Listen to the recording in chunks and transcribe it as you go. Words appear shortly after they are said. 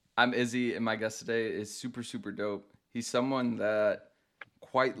I'm Izzy, and my guest today is super, super dope. He's someone that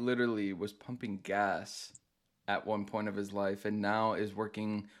quite literally was pumping gas at one point of his life and now is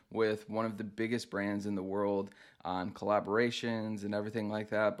working with one of the biggest brands in the world on collaborations and everything like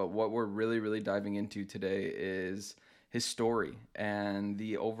that. But what we're really, really diving into today is his story and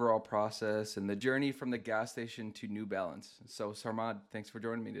the overall process and the journey from the gas station to New Balance. So, Sarmad, thanks for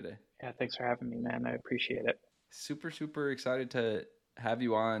joining me today. Yeah, thanks for having me, man. I appreciate it. Super, super excited to have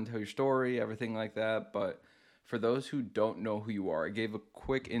you on, tell your story, everything like that. But for those who don't know who you are, I gave a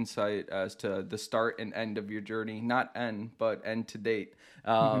quick insight as to the start and end of your journey. Not end, but end to date.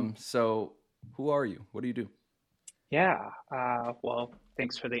 Mhm. So, who are you? What do you do? Well,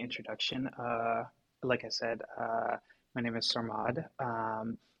 thanks for the introduction. Like I said, my name is Sarmad.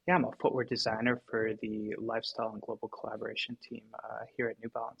 Yeah, I'm a footwear designer for the lifestyle and global collaboration team here at New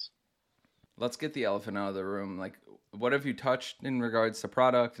Balance. Let's get the elephant out of the room. Like, what have you touched in regards to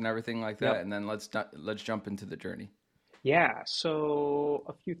product and everything like that? Yep. And then let's jump into the journey. Yeah, so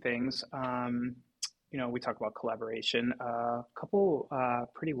a few things. We talk about collaboration. A couple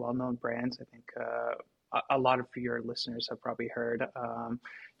pretty well-known brands. I think a lot of your listeners have probably heard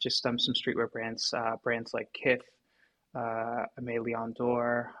just some streetwear brands like Kith, Aimé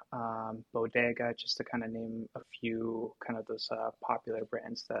d'Or, Bodega, just to kind of name a few kind of those popular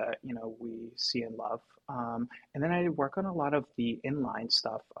brands that we see and love. And then I work on a lot of the inline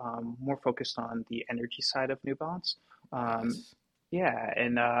stuff, more focused on the energy side of New Balance. Um, Nice. yeah,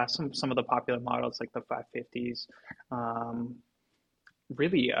 and some of the popular models like the 550s, um,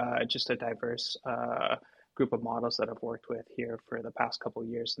 really just a diverse group of models that I've worked with here for the past couple of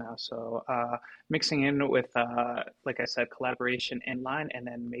years now. So mixing in with, like I said, collaboration inline and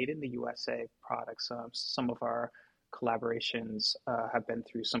then made in the USA products. Some of our collaborations have been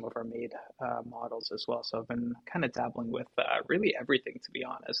through some of our made models as well. So I've been kind of dabbling with really everything, to be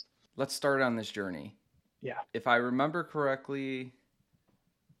honest. Let's start on this journey. Yeah. If I remember correctly,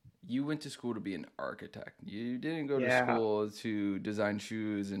 you went to school to be an architect. You didn't go to Yeah. school to design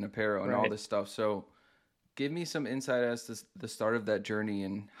shoes and apparel and all Right. this stuff. So, give me some insight as to the start of that journey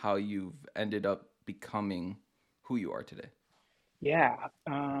and how you've ended up becoming who you are today. Yeah.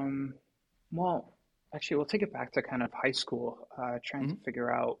 Well, actually, we'll take it back to kind of high school, trying to Hmm.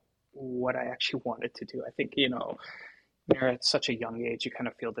 figure out what I actually wanted to do. I think, when you're at such a young age, you kind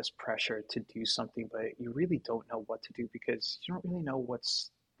of feel this pressure to do something, but you really don't know what to do because you don't really know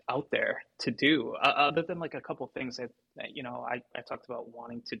what's out there to do, other than like a couple things I talked about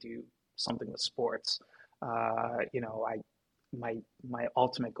wanting to do something with sports. I my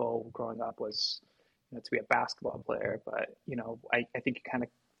ultimate goal growing up was, to be a basketball player, but I think you kind of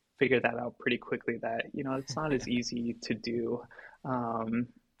figure that out pretty quickly that it's not as easy to do, um,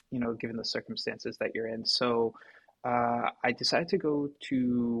 given the circumstances that you're in. So I decided to go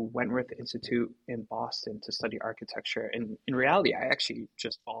to Wentworth Institute in Boston to study architecture. And in reality, I actually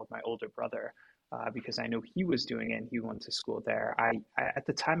just followed my older brother because I knew he was doing it and he went to school there. At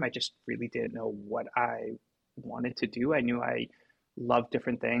the time, I just really didn't know what I wanted to do. I knew I loved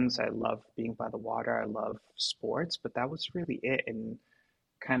different things. I love being by the water. I love sports, but that was really it. And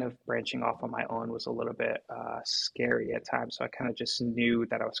kind of branching off on my own was a little bit scary at times. So I kind of just knew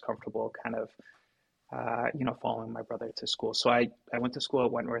that I was comfortable kind of following my brother to school. So I went to school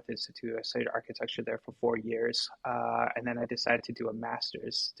at Wentworth Institute. I studied architecture there for 4 years. And then I decided to do a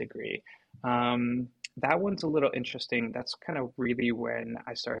master's degree. That one's a little interesting. That's kind of really when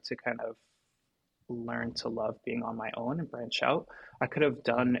I started to kind of learn to love being on my own and branch out. I could have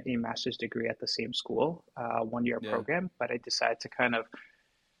done a master's degree at the same school, 1 year Yeah. program, but I decided to kind of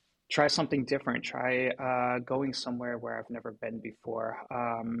try something different, try going somewhere where I've never been before.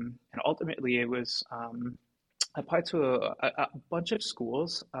 And ultimately, it was I applied to a bunch of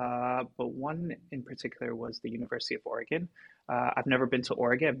schools, but one in particular was the University of Oregon. I've never been to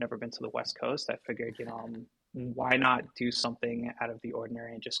Oregon, I've never been to the West Coast. I figured, why not do something out of the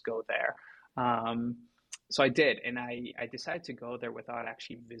ordinary and just go there? Um, so I did, and I decided to go there without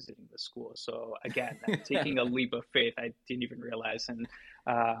actually visiting the school. So again, taking a leap of faith, I didn't even realize, and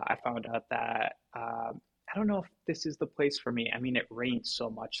I found out that I don't know if this is the place for me. I mean, it rains so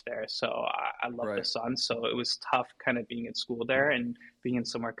much there, so I love the Right. sun. So it was tough, kind of being in school there and being in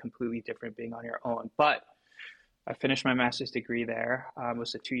somewhere completely different, being on your own. But I finished my master's degree there. It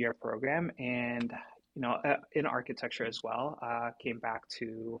was a 2 year program, and in architecture as well. Came back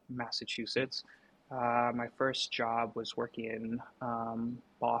to Massachusetts. My first job was working in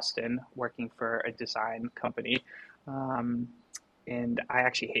Boston, working for a design company, um, and I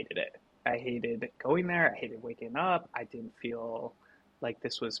actually hated it. I hated going there. I hated waking up. I didn't feel like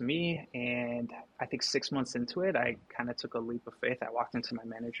this was me. And I think 6 months into it, I kind of took a leap of faith. I walked into my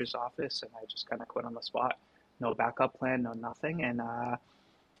manager's office and I just kind of quit on the spot. No backup plan, no nothing. And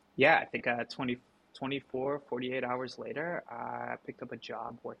yeah, I think 24, 48 hours later, I picked up a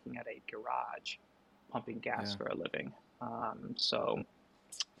job working at a garage pumping gas Yeah. for a living. So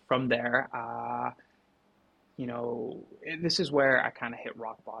from there, this is where I kind of hit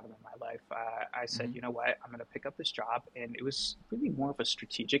rock bottom in my life. I said, Hmm. you know what, I'm going to pick up this job. And it was really more of a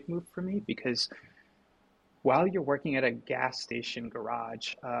strategic move for me because while you're working at a gas station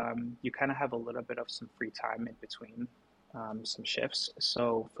garage, you kind of have a little bit of some free time in between some shifts.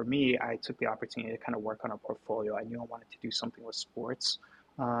 So for me, I took the opportunity to kind of work on a portfolio. I knew I wanted to do something with sports.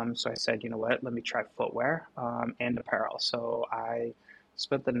 So I said, you know what, let me try footwear and apparel. So I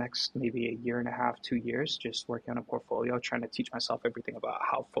spent the next maybe a year and a half, 2 years just working on a portfolio, trying to teach myself everything about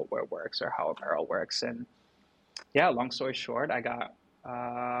how footwear works or how apparel works. And yeah, long story short, I got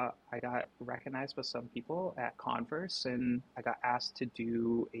recognized by some people at Converse, and I got asked to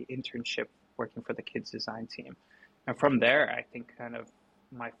do a internship working for the kids design team. And from there, I think kind of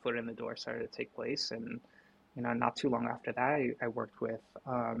my foot in the door started to take place. And not too long after that, I worked with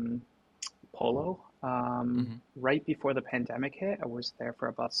Polo. Hmm. Right before the pandemic hit, I was there for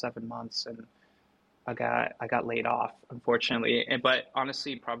about 7 months, and I got laid off, unfortunately. But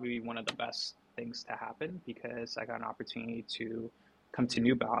honestly, probably one of the best things to happen because I got an opportunity to come to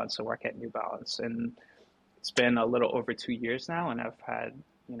New Balance and work at New Balance. And it's been a little over 2 years now, and I've had,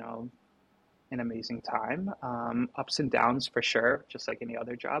 you know, an amazing time. Ups and downs for sure, just like any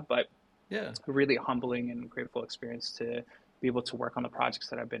other job, but Yeah. a really humbling and grateful experience to be able to work on the projects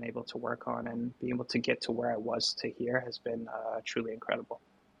that I've been able to work on and be able to get to where I was to here has been truly incredible.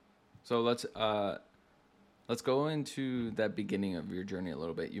 So let's go into that beginning of your journey a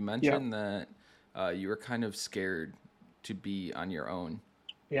little bit. You Yeah, mentioned that you were kind of scared to be on your own.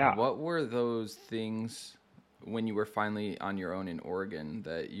 yeah. What were those things when you were finally on your own in Oregon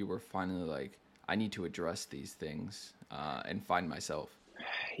that you were finally like, I need to address these things and find myself?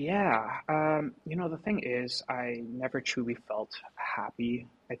 Yeah, the thing is, I never truly felt happy.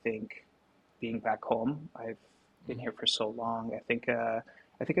 I think being back home, I've been Hmm. here for so long. I think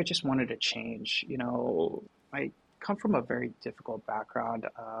I just wanted to change. I come from a very difficult background,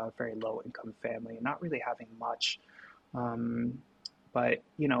 very low income family, not really having much. Um, but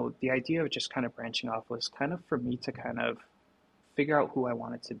the idea of just kind of branching off was kind of for me to kind of figure out who I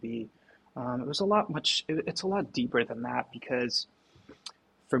wanted to be. It was a lot much. It's a lot deeper than that because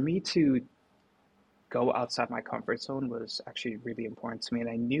for me to go outside my comfort zone was actually really important to me. And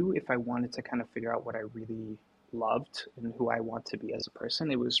I knew if I wanted to kind of figure out what I really loved and who I want to be as a person,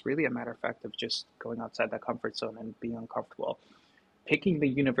 it was really a matter of fact of just going outside that comfort zone and being uncomfortable. Picking the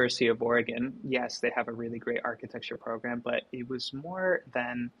University of Oregon, yes, they have a really great architecture program, but it was more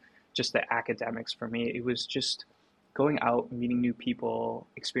than just the academics for me. It was just going out, meeting new people,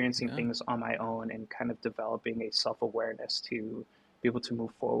 experiencing Yeah. things on my own, and kind of developing a self awareness to be able to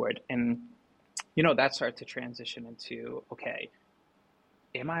move forward. And that started to transition into, okay,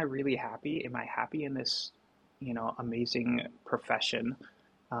 am I really happy? Am I happy in this, amazing profession?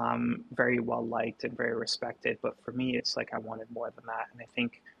 Very well liked and very respected. But for me, it's like I wanted more than that. And I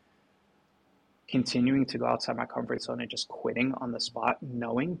think continuing to go outside my comfort zone and just quitting on the spot,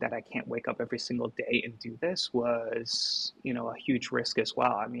 knowing that I can't wake up every single day and do this was, a huge risk as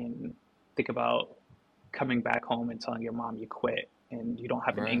well. I mean, think about coming back home and telling your mom you quit and you don't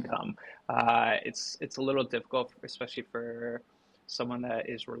have an Right. income. It's a little difficult, especially for someone that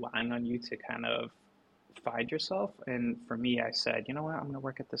is relying on you to kind of find yourself. And for me, I said, you know what, I'm going to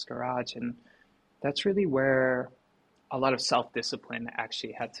work at this garage, and that's really where a lot of self discipline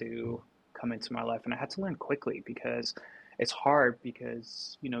actually had to come into my life, and I had to learn quickly because it's hard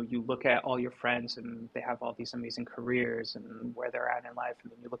because you look at all your friends and they have all these amazing careers and where they're at in life,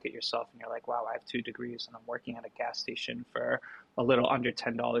 and then you look at yourself and you're like, wow, I have 2 degrees and I'm working at a gas station for a little under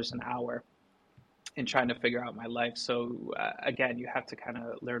 $10 an hour and trying to figure out my life. So again, you have to kind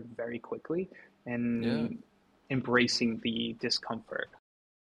of learn very quickly Yeah. and embracing the discomfort.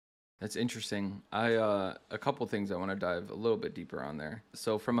 That's interesting. I a couple things I want to dive a little bit deeper on there.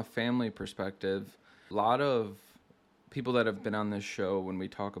 So from a family perspective, a lot of people that have been on this show, when we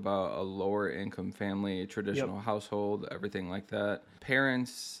talk about a lower income family, Yep. traditional household, everything like that,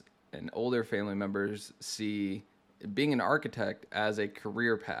 parents and older family members see being an architect as a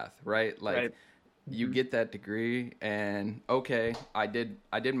career path, right? Like Right. you Hmm. get that degree and okay, I did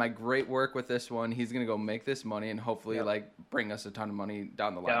my great work with this one. He's going to go make this money and hopefully Yep. like bring us a ton of money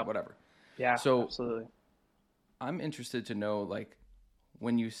down the line, Yeah. whatever. Yeah. So Absolutely. I'm interested to know, like,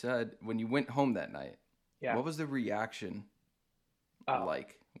 when you went home that night, Yeah. what was the reaction Oh,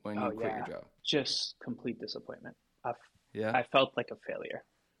 like when oh you quit your yeah, job? just complete disappointment. I, Yeah. I felt like a failure.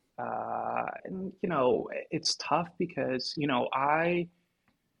 And it's tough because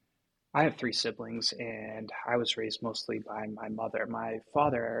I have three siblings, and I was raised mostly by my mother. My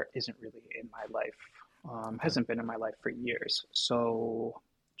father isn't really in my life, Okay. hasn't been in my life for years. So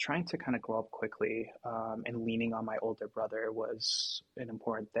trying to kind of grow up quickly and leaning on my older brother was an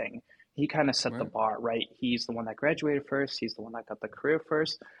important thing. He kind of set the Right. bar, right? He's the one that graduated first. He's the one that got the career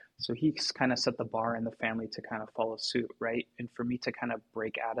first. So he's kind of set the bar in the family to kind of follow suit, right? And for me to kind of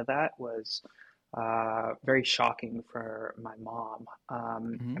break out of that was very shocking for my mom.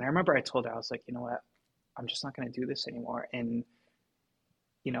 Hmm. And I remember I told her, I was like, you know what, I'm just not going to do this anymore. And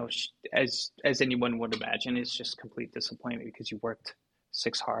as anyone would imagine, it's just complete disappointment because you worked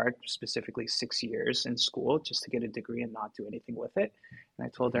specifically 6 years in school just to get a degree and not do anything with it. And I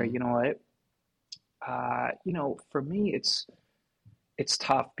told her, Hmm. you know what, for me, it's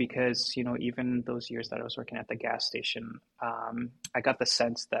tough because even those years that I was working at the gas station, I got the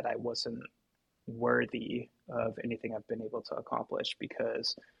sense that I wasn't worthy of anything I've been able to accomplish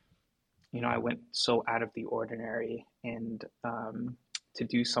because I went so out of the ordinary, and to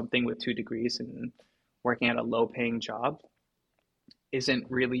do something with 2 degrees and working at a low paying job isn't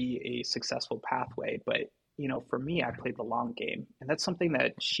really a successful pathway. But for me, I played the long game, and that's something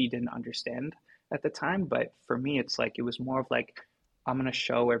that she didn't understand at the time. But for me, it's like it was more of like, I'm going to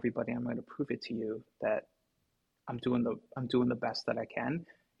show everybody, I'm going to prove it to you that I'm doing the best that I can.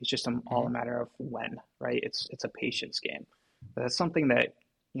 It's just all Hmm. a matter of when, right? It's a patience game. But that's something that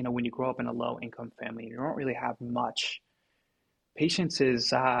when you grow up in a low income family and you don't really have much. Patience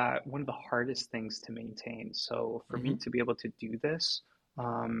is one of the hardest things to maintain. So for Hmm. me to be able to do this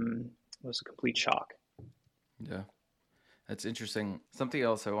was a complete shock. Yeah. That's interesting. Something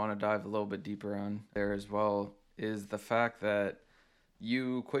else I want to dive a little bit deeper on there as well is the fact that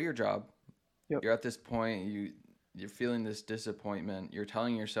you quit your job. Yep. You're at this point, you're feeling this disappointment. You're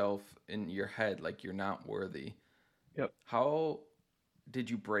telling yourself in your head like you're not worthy. Yep. How did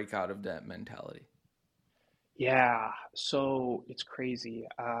you break out of that mentality? Yeah, so it's crazy.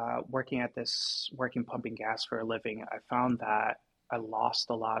 Working pumping gas for a living, I found that I lost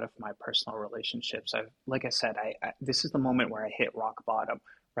a lot of my personal relationships. Like I said, this is the moment where I hit rock bottom,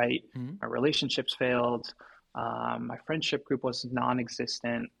 right? Hmm. My relationships failed. My friendship group was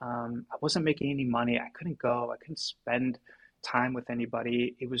non-existent. I wasn't making any money. I couldn't go. I couldn't spend time with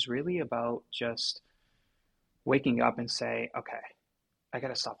anybody. It was really about just waking up and say, okay, I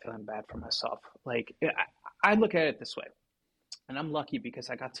gotta stop feeling bad for myself. Like I look at it this way, and I'm lucky because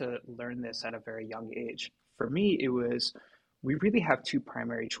I got to learn this at a very young age. For me, it was we really have two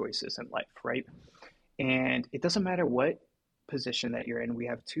primary choices in life, right? And it doesn't matter what position that you're in, we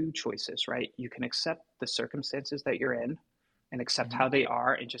have two choices, right? You can accept the circumstances that you're in and accept Hmm. how they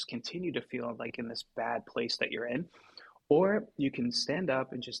are and just continue to feel like in this bad place that you're in. Or you can stand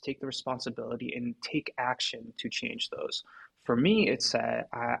up and just take the responsibility and take action to change those. For me, it said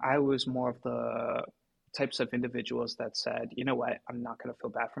I was more of the types of individuals that said, you know what, I'm not going to feel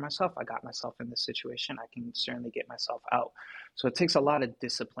bad for myself. I got myself in this situation. I can certainly get myself out. So it takes a lot of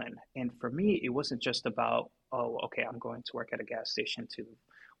discipline. And for me, it wasn't just about, oh, okay, I'm going to work at a gas station to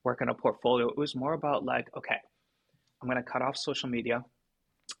work on a portfolio. It was more about like, okay, I'm going to cut off social media.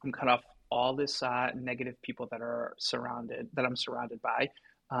 I'm cut off all this negative people that I'm surrounded by,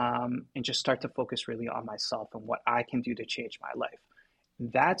 and just start to focus really on myself and what I can do to change my life.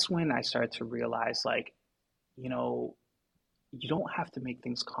 That's when I started to realize, like, you know, you don't have to make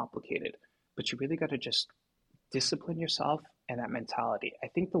things complicated, but you really got to just discipline yourself and that mentality. I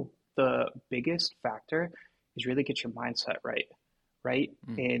think the biggest factor is really get your mindset right, right?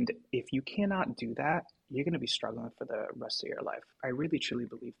 Mm. And if you cannot do that, you're going to be struggling for the rest of your life. I really truly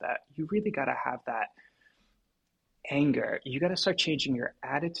believe that. You really got to have that anger. You got to start changing your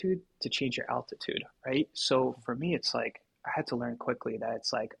attitude to change your altitude, right? So for me, it's like I had to learn quickly that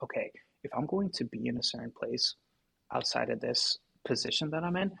it's like, okay, if I'm going to be in a certain place outside of this position that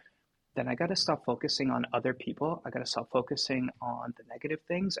I'm in, then I got to stop focusing on other people. I got to stop focusing on the negative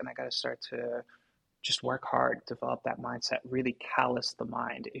things, and I got to start to just work hard, develop that mindset, really callous the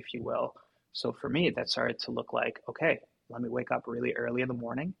mind, if you will. So for me, that started to look like, okay, let me wake up really early in the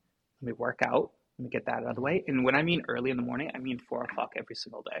morning. Let me work out. Let me get that out of the Hmm. way. And when I mean early in the morning, I mean 4 o'clock every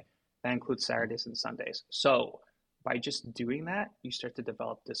single day. That includes Saturdays and Sundays. So by just doing that, you start to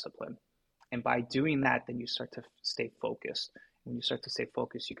develop discipline. And by doing that, then you start to stay focused. When you start to stay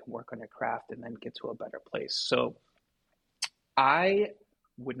focused, you can work on your craft and then get to a better place. So I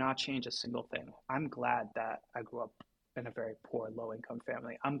would not change a single thing. I'm glad that I grew up in a very poor, low income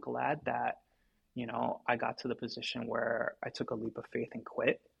family. I'm glad that, I got to the position where I took a leap of faith and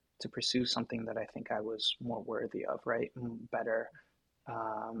quit to pursue something that I think I was more worthy of, right? A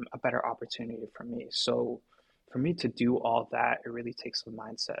better opportunity for me. So for me to do all that, it really takes a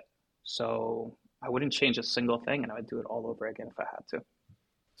mindset. So I wouldn't change a single thing, and I would do it all over again if I had to.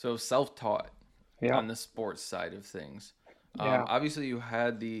 So self-taught Yeah, on the sports side of things. yeah, Obviously, you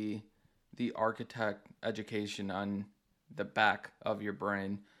had the architect education on the back of your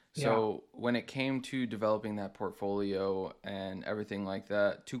brain. yeah. So when it came to developing that portfolio and everything like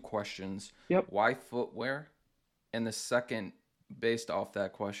that, two questions: Yep. why footwear? And the second, based off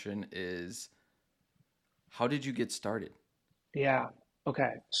that question, is how did you get started? Yeah.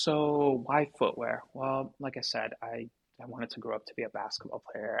 Okay. So why footwear? Well, like I said, I wanted to grow up to be a basketball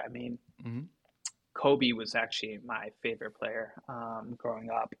player. I mean, Hmm. Kobe was actually my favorite player growing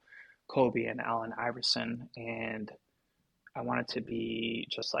up. Kobe and Allen Iverson, and I wanted to be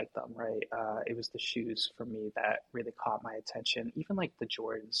just like them, right? It was the shoes for me that really caught my attention. Even like the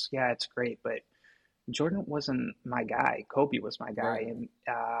Jordans, yeah, it's great, but Jordan wasn't my guy. Kobe was my Right. guy, and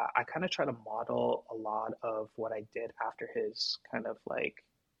I kind of try to model a lot of what I did after his kind of like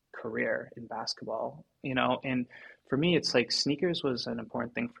career in basketball, And for me, it's like sneakers was an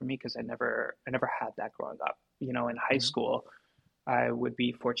important thing for me because I never had that growing up. In high Hmm. school, I would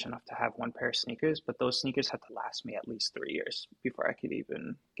be fortunate enough to have one pair of sneakers, but those sneakers had to last me at least 3 years before I could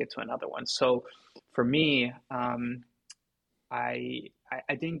even get to another one. So for me, I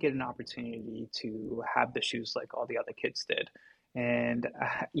didn't get an opportunity to have the shoes like all the other kids did. And,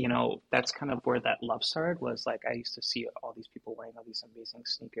 that's kind of where that love started was like I used to see all these people wearing all these amazing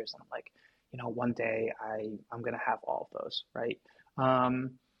sneakers. And I'm like, one day I'm going to have all of those, right?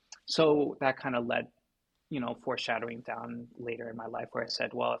 Um, so that kind of led foreshadowing down later in my life where I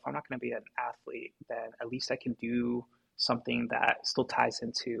said, well, if I'm not going to be an athlete, then at least I can do something that still ties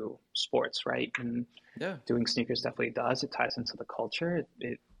into sports, right? And Yeah. doing sneakers definitely does. It ties into the culture.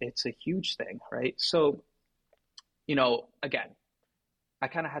 It's a huge thing, right? So, again, I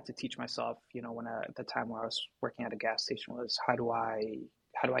kind of had to teach myself, when the time where I was working at a gas station was how do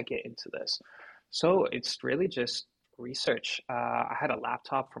I get into this? So it's really just research. I had a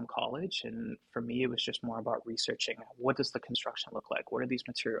laptop from college, and for me, it was just more about researching what does the construction look like? What are these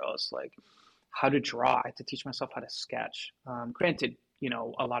materials like? How to draw? I had to teach myself how to sketch. Granted,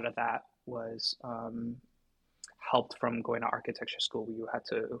 a lot of that was helped from going to architecture school where you had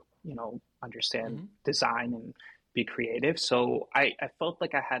to, understand Hmm. design and be creative. So I felt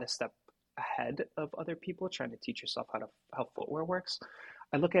like I had a step ahead of other people trying to teach yourself how footwear works.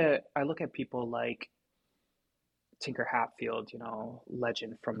 I look at people like Tinker Hatfield,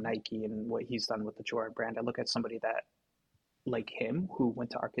 legend from Nike and what he's done with the Jordan brand. I look at somebody that like him who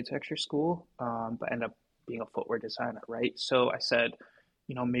went to architecture school, but ended up being a footwear designer, right? So I said,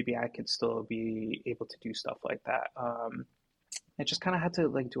 maybe I could still be able to do stuff like that. I just kind of had to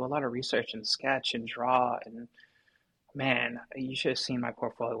like do a lot of research and sketch and draw. And man, you should have seen my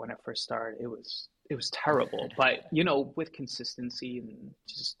portfolio when I first started. It was terrible, but with consistency and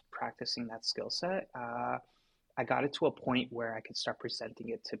just practicing that skill set, I got it to a point where I could start presenting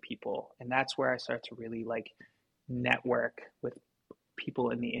it to people, and that's where I started to really like network with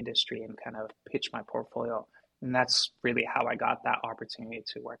people in the industry and kind of pitch my portfolio. And that's really how I got that opportunity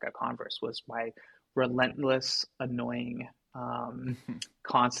to work at Converse was my relentless, annoying,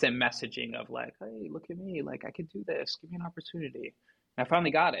 constant messaging of like, hey, look at me, like I could do this, give me an opportunity. And I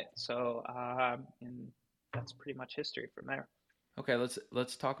finally got it. So, and that's pretty much history from there. Okay,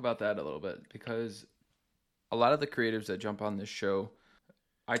 let's talk about that a little bit because a lot of the creatives that jump on this show,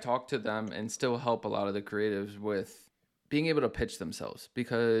 I talk to them and still help a lot of the creatives with being able to pitch themselves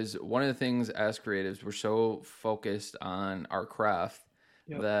because one of the things as creatives we're so focused on our craft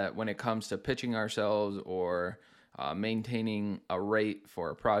Yep. that when it comes to pitching ourselves or maintaining a rate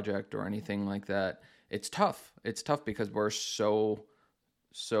for a project or anything like that, it's tough. It's tough because we're so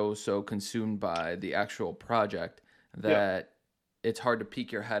consumed by the actual project Yep. that it's hard to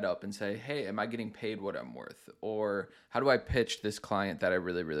peek your head up and say, "Hey, am I getting paid what I'm worth?" Or how do I pitch this client that I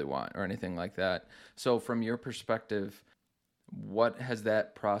really really want or anything like that. So from your perspective, what has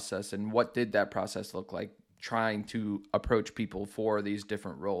that process and what did that process look like trying to approach people for these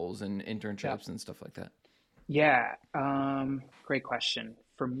different roles and Yep. internships and stuff like that? Yeah. Great question.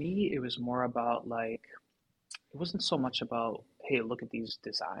 For me, it was more about like it wasn't so much about, hey, look at these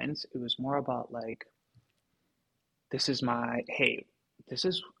designs. It was more about like, this is my, hey, this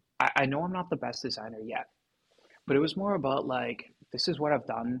is, I know I'm not the best designer yet, but it was more about like, this is what I've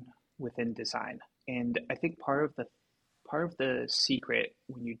done within design. And I think part of the secret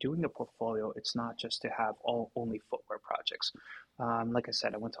when you're doing a portfolio, it's not just to have only footwear projects. Like I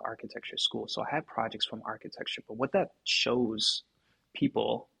said, I went to architecture school, so I had projects from architecture. But what that shows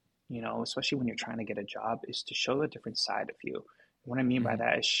people, especially when you're trying to get a job, is to show a different side of you. What I mean by Hmm.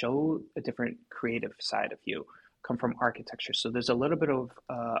 that is show a different creative side of you. Come from architecture, so there's a little bit of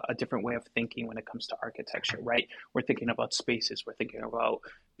a different way of thinking when it comes to architecture, right? We're thinking about spaces, we're thinking about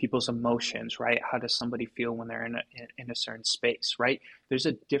people's emotions, right? How does somebody feel when they're in a certain space, right? There's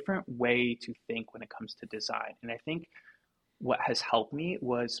a different way to think when it comes to design, and I think what has helped me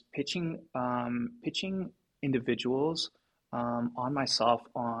was pitching individuals on myself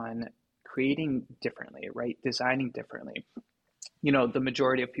on creating differently, right? Designing differently. The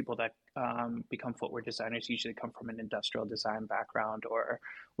majority of people that become footwear designers usually come from an industrial design background or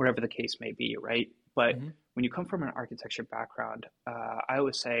whatever the case may be, right? But Hmm. when you come from an architecture background, I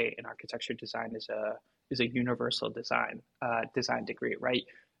always say an architecture design is a universal design degree, right?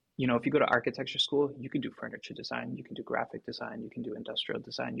 If you go to architecture school, you can do furniture design, you can do graphic design, you can do industrial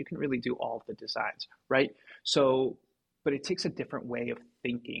design, you can really do all of the designs, right? So, but it takes a different way of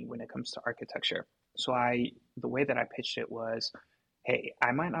thinking when it comes to architecture. So the way that I pitched it was, hey,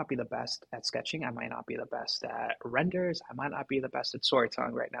 I might not be the best at sketching. I might not be the best at renders. I might not be the best at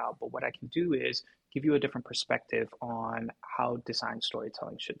storytelling right now. But what I can do is give you a different perspective on how design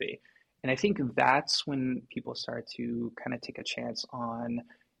storytelling should be. And I think that's when people start to kind of take a chance on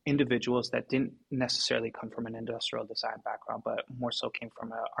individuals that didn't necessarily come from an industrial design background, but more so came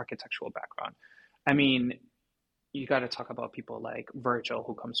from an architectural background. I mean, you got to talk about people like Virgil,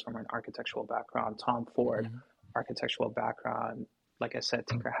 who comes from an architectural background, Tom Ford, Hmm. architectural background, like I said,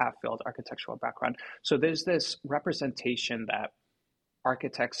 Tinker Hatfield, architectural background. So there's this representation that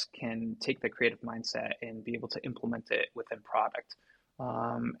architects can take the creative mindset and be able to implement it within product.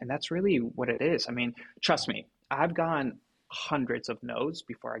 And that's really what it is. I mean, trust me, I've gone hundreds of no's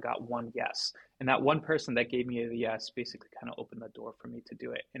before I got one yes. And that one person that gave me a yes basically kind of opened the door for me to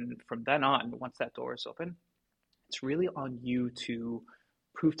do it. And from then on, once that door is open, it's really on you to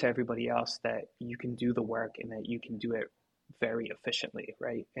prove to everybody else that you can do the work and that you can do it very efficiently,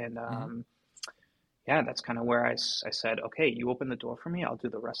 right? And Hmm. yeah, that's kind of where I said, okay, you open the door for me, I'll do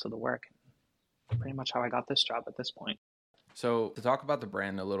the rest of the work. Pretty much how I got this job at this point. So to talk about the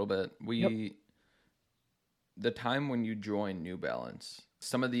brand a little bit, Yep. the time when you joined New Balance,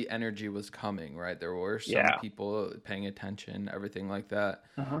 some of the energy was coming, right? There were some Yeah. people paying attention, everything like that.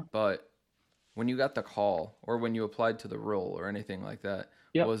 Uh-huh. But when you got the call or when you applied to the role or anything like that,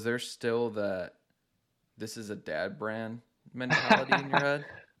 Yep. was there still that this is a dad brand mentality in your head?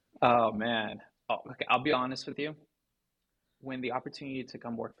 Oh man. Oh, okay. I'll be honest with you. When the opportunity to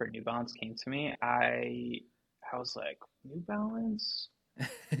come work for New Balance came to me, I was like, New Balance?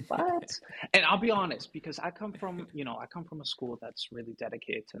 What? And I'll be honest, because I come from a school that's really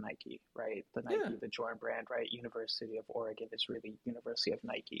dedicated to Nike, right? The Yeah. Nike, the Jordan brand, right? University of Oregon is really University of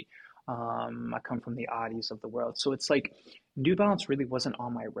Nike. I come from the Audis of the world. So it's like New Balance really wasn't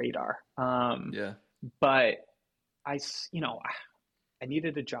on my radar. Yeah. But I, I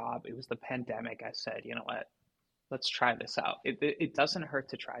needed a job. It was the pandemic. I said, you know what? Let's try this out. It doesn't hurt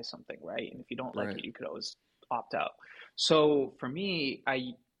to try something, right? And if you don't like Right. it, you could always opt out. So for me,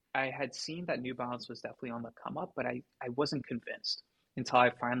 I had seen that New Balance was definitely on the come up, but I wasn't convinced until I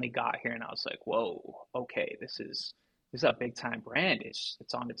finally got here and I was like, whoa, okay, this is a big time brand. It's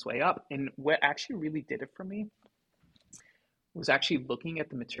on its way up. And what actually really did it for me was actually looking at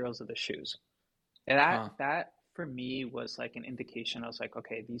the materials of the shoes. And that Huh. that for me was like an indication. I was like,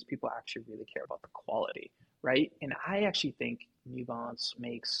 okay, these people actually really care about the quality, right? And I actually think New Balance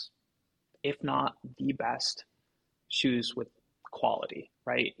makes, if not the best, shoes with quality,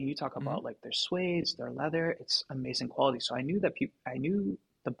 right? And you talk Hmm. about like their suedes, their leather, it's amazing quality. So I knew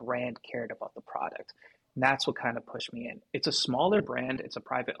the brand cared about the product. And that's what kind of pushed me in. It's a smaller brand, it's a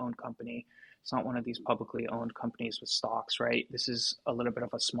private owned company. It's not one of these publicly owned companies with stocks, right? This is a little bit of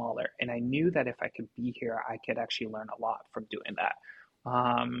a smaller. And I knew that if I could be here, I could actually learn a lot from doing that.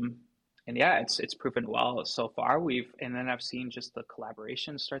 Um, and yeah, it's proven well so far. And then I've seen just the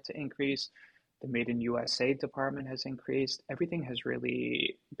collaborations start to increase. The Made in USA department has increased. Everything has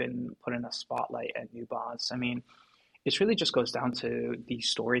really been put in a spotlight at New Balance. I mean, it really just goes down to the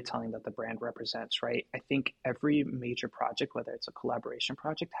storytelling that the brand represents, right? I think every major project, whether it's a collaboration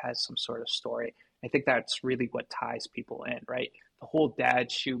project, has some sort of story. I think that's really what ties people in, right? The whole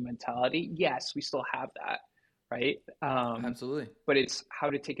dad shoe mentality. Yes, we still have that, right? Absolutely. But it's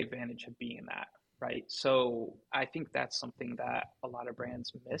how to take advantage of being that, right? So I think that's something that a lot of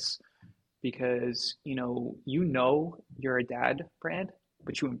brands miss because you're a dad brand,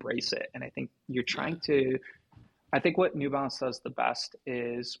 but you embrace it. And I think you're Yeah. trying to. I think what New Balance does the best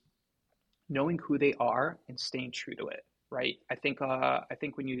is knowing who they are and staying true to it, right? I think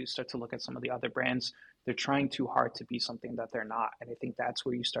when you start to look at some of the other brands, they're trying too hard to be something that they're not, and I think that's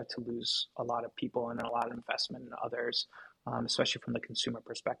where you start to lose a lot of people and a lot of investment in others, especially from the consumer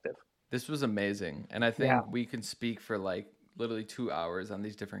perspective. This was amazing. And I Yeah, think we can speak for like literally 2 hours on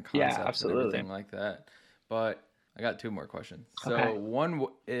these different yeah, concepts and absolutely. everything like that. But I got two more questions. So, Okay, one,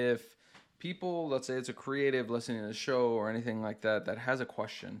 if people, let's say it's a creative listening to the show or anything like that, that has a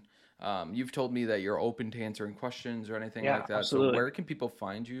question, you've told me that you're open to answering questions or anything yeah, like that. So, absolutely. where can people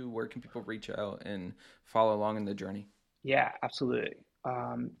find you? Where can people reach out and follow along in the journey? Yeah, absolutely.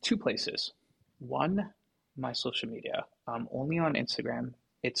 Two places. One, my social media. Only on Instagram.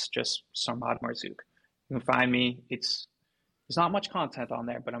 It's just Sarmad Marzouk. You can find me. There's not much content on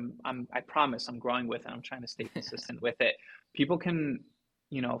there, but I promise I'm growing with it. I'm trying to stay consistent with it. People can,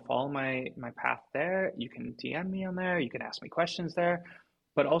 follow my path there. You can DM me on there. You can ask me questions there,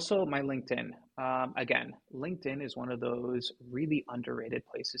 but also my LinkedIn. Again, LinkedIn is one of those really underrated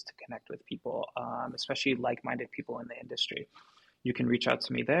places to connect with people, especially like-minded people in the industry. You can reach out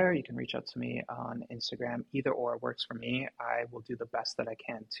to me there. You can reach out to me on Instagram. Either or works for me. I will do the best that I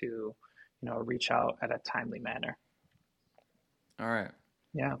can to, reach out at a timely manner. All right.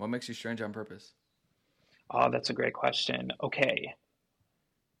 Yeah. What makes you strange on purpose? Oh, that's a great question. Okay.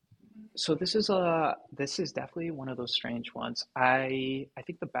 So this is definitely one of those strange ones. I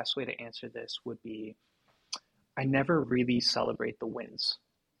think the best way to answer this would be I never really celebrate the wins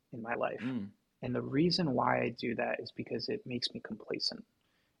in my life. Mm, And the reason why I do that is because it makes me complacent.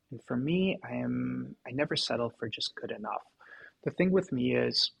 And for me, I never settle for just good enough. The thing with me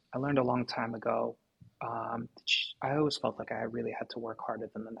is I learned a long time ago, I always felt like I really had to work harder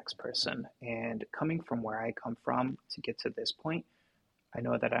than the next person. And coming from where I come from to get to this point, I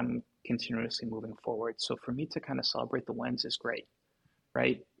know that I'm continuously moving forward. So for me to kind of celebrate the wins is great,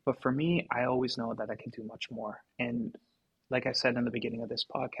 right? But for me, I always know that I can do much more. And like I said in the beginning of this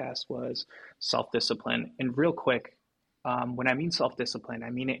podcast, was self-discipline. And real quick, when I mean self-discipline, I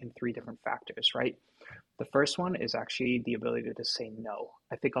mean it in three different factors, right? The first one is actually the ability to say no.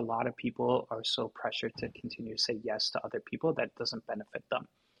 I think a lot of people are so pressured to continue to say yes to other people that doesn't benefit them.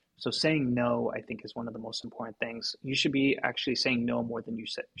 So saying no, I think, is one of the most important things. You should be actually saying no more than you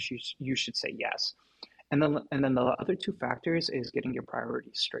should say yes. And then the other two factors is getting your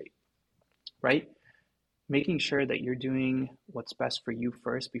priorities straight, right? Making sure that you're doing what's best for you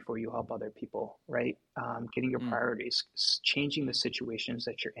first before you help other people, right? Getting your mm, priorities, changing the situations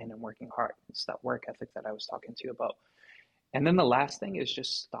that you're in and working hard. It's that work ethic that I was talking to you about. And then the last thing is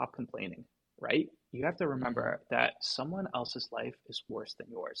just stop complaining, right? You have to mm-hmm. remember that someone else's life is worse than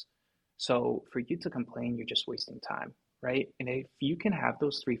yours. So for you to complain, you're just wasting time, right? And if you can have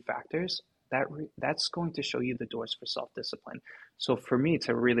those three factors, that's going to show you the doors for self-discipline. So for me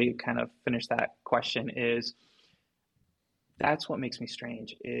to really kind of finish that question is that's what makes me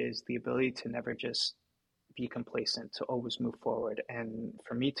strange is the ability to never just be complacent, to always move forward. And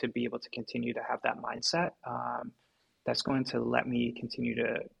for me to be able to continue to have that mindset, that's going to let me continue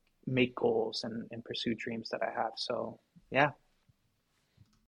to make goals and pursue dreams that I have. So, yeah.